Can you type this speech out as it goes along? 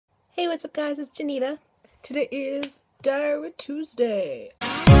Hey, what's up guys, it's Janita. Today is Diary Tuesday.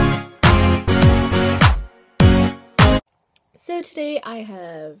 So today I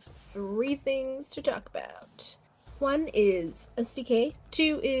have 3 things to talk about. 1 is SDK,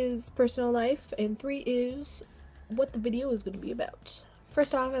 2 is personal life, and 3 is what the video is going to be about.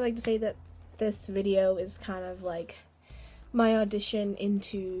 First off, I'd like to say that this video is kind of like my audition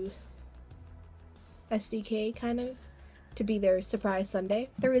into SDK, kind of, to be their surprise Sunday.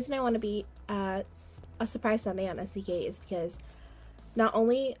 The reason I want to be a surprise Sunday on SDK is because not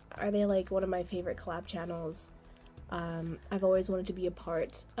only are they like one of my favorite collab channels, I've always wanted to be a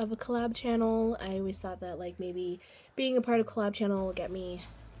part of a collab channel. I always thought that like maybe being a part of a collab channel will get me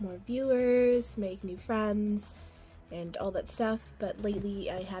more viewers, make new friends, and all that stuff, but lately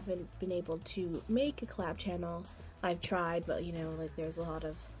I haven't been able to make a collab channel. I've tried, but you know, like there's a lot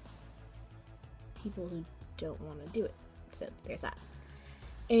of people who don't want to do it. So there's that.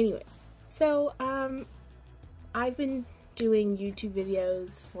 Anyways, so I've been doing YouTube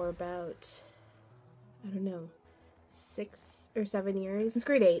videos for about, I don't know, 6 or 7 years, since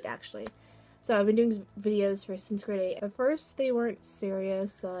grade 8 actually. So I've been doing videos since grade 8. At first they weren't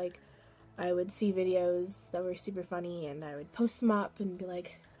serious, so like I would see videos that were super funny and I would post them up and be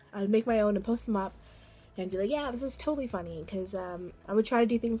like, I would make my own and post them up and be like, yeah, this is totally funny, because I would try to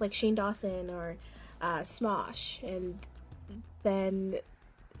do things like Shane Dawson or Smosh, and then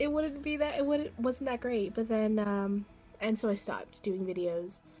it wasn't that great. But then and so I stopped doing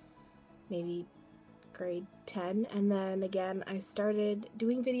videos maybe grade 10, and then again I started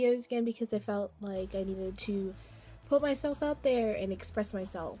doing videos again because I felt like I needed to put myself out there and express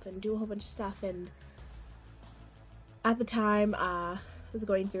myself and do a whole bunch of stuff. And at the time I was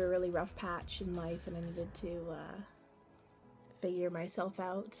going through a really rough patch in life and I needed to figure myself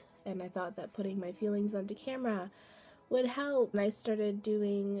out, and I thought that putting my feelings onto camera would help. And I started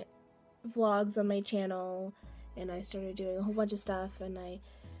doing vlogs on my channel, and I started doing a whole bunch of stuff, and I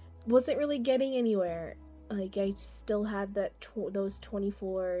wasn't really getting anywhere. Like I still had those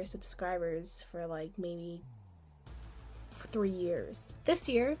 24 subscribers for like maybe 3 years. This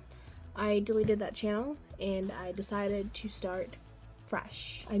year I deleted that channel and I decided to start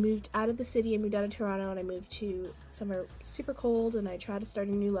fresh. I moved out of the city, I moved out of Toronto, and I moved to somewhere super cold, and I tried to start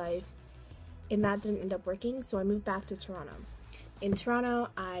a new life, and that didn't end up working, so I moved back to Toronto. In Toronto,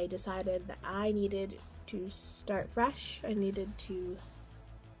 I decided that I needed to start fresh. I needed to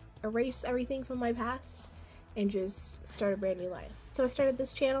erase everything from my past and just start a brand new life. So I started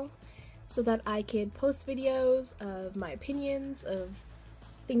this channel so that I could post videos of my opinions, of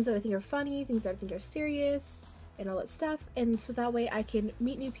things that I think are funny, things that I think are serious, and all that stuff, and so that way I can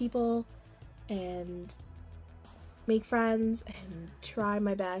meet new people and make friends and try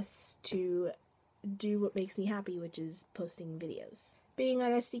my best to do what makes me happy, which is posting videos. Being on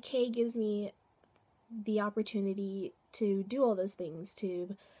SDK gives me the opportunity to do all those things,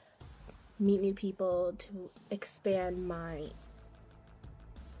 to meet new people, to expand my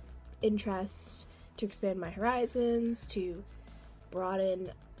interests, to expand my horizons, to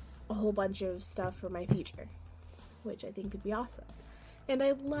broaden a whole bunch of stuff for my future, which I think would be awesome. And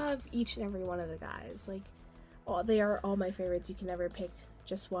I love each and every one of the guys. Like, they are all my favorites. You can never pick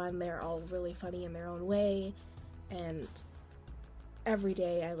just one. They're all really funny in their own way, and every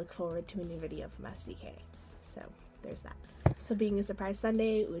day I look forward to a new video from SDK. So there's that. So being a surprise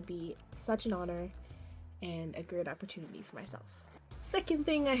Sunday would be such an honor and a great opportunity for myself. Second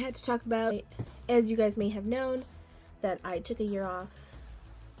thing I had to talk about, as you guys may have known, that I took a year off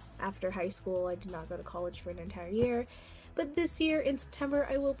after high school. I did not go to college for an entire year, but this year in September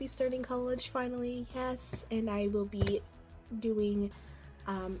I will be starting college finally, yes, and I will be doing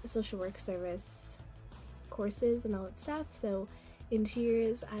social work service courses and all that stuff. So in 2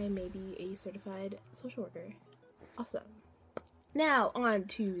 years I may be a certified social worker. Awesome. Now on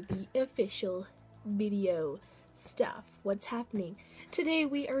to the official video stuff. What's happening? Today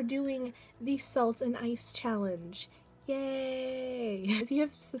we are doing the Salt and Ice Challenge. Yay! If you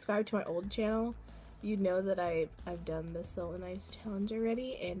have subscribed to my old channel, you know that I've done the Salt and Ice Challenge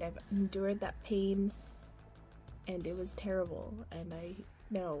already, and I've endured that pain, and it was terrible. And I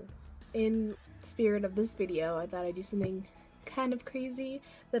know, in spirit of this video, I thought I'd do something kind of crazy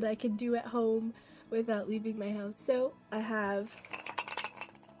that I could do at home without leaving my house. So I have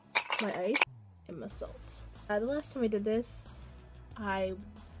my ice and my salt. The last time I did this, I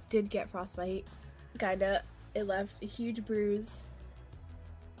did get frostbite, kinda. It left a huge bruise,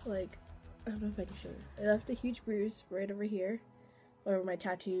 like, I don't know if I can show you. It left a huge bruise right over here, where my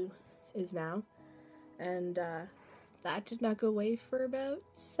tattoo is now, and that did not go away for about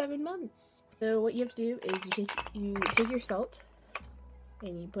 7 months. So what you have to do is you take your salt,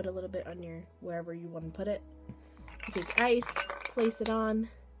 and you put a little bit on your wherever you want to put it. You take ice, place it on,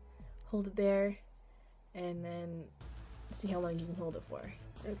 hold it there, and then see how long you can hold it for.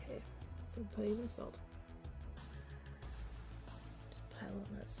 Okay, so putting the salt. Just pile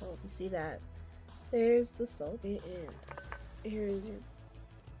on that salt. You see that? There's the salt, and here is your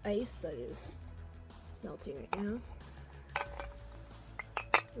ice that is melting right now.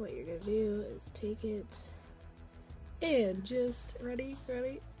 What you're gonna do is take it and just ready.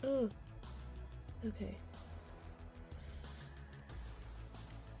 Oh, okay.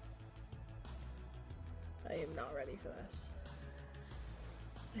 I am not ready for this.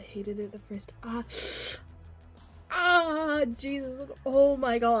 I hated it the first. Jesus! Oh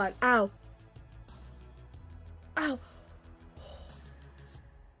my God! Ow! Ow!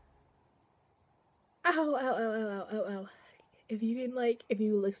 Ow! Ow! Ow! Ow! Ow! Ow! If you can, like, if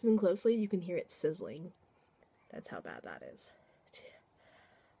you listen closely, you can hear it sizzling. That's how bad that is.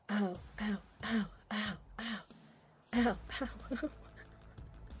 Ow! Ow! Ow! Ow! Ow! Ow! Ow!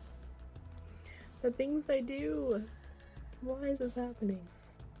 The things I do. Why is this happening?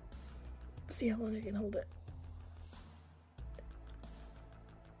 Let's see how long I can hold it.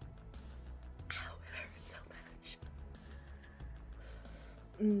 Ow, it hurts so much.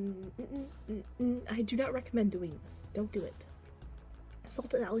 I do not recommend doing this. Don't do it.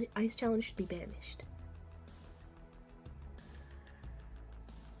 Salt and ice challenge should be banished.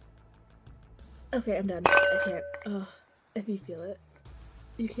 Okay, I'm done. I can't. Oh, if you feel it.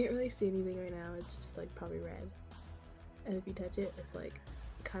 You can't really see anything right now. It's just like probably red. And if you touch it, it's like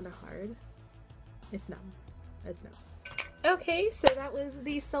kind of hard. It's numb. It's numb. Okay, so that was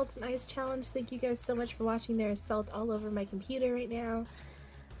the salt and ice challenge. Thank you guys so much for watching. There is salt all over my computer right now.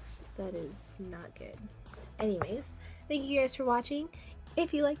 That is not good. Anyways, thank you guys for watching.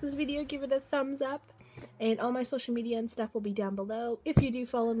 If you like this video, give it a thumbs up. And all my social media and stuff will be down below. If you do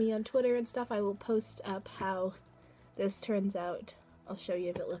follow me on Twitter and stuff, I will post up how this turns out. I'll show you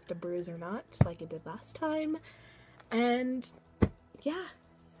if it left a bruise or not, like it did last time. And yeah,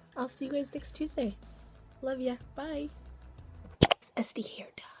 I'll see you guys next Tuesday. Love ya. Bye. It's SDK or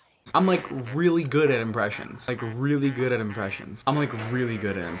die. I'm like really good at impressions. I'm like really good at impressions.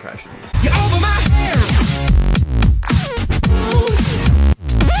 You're over my head.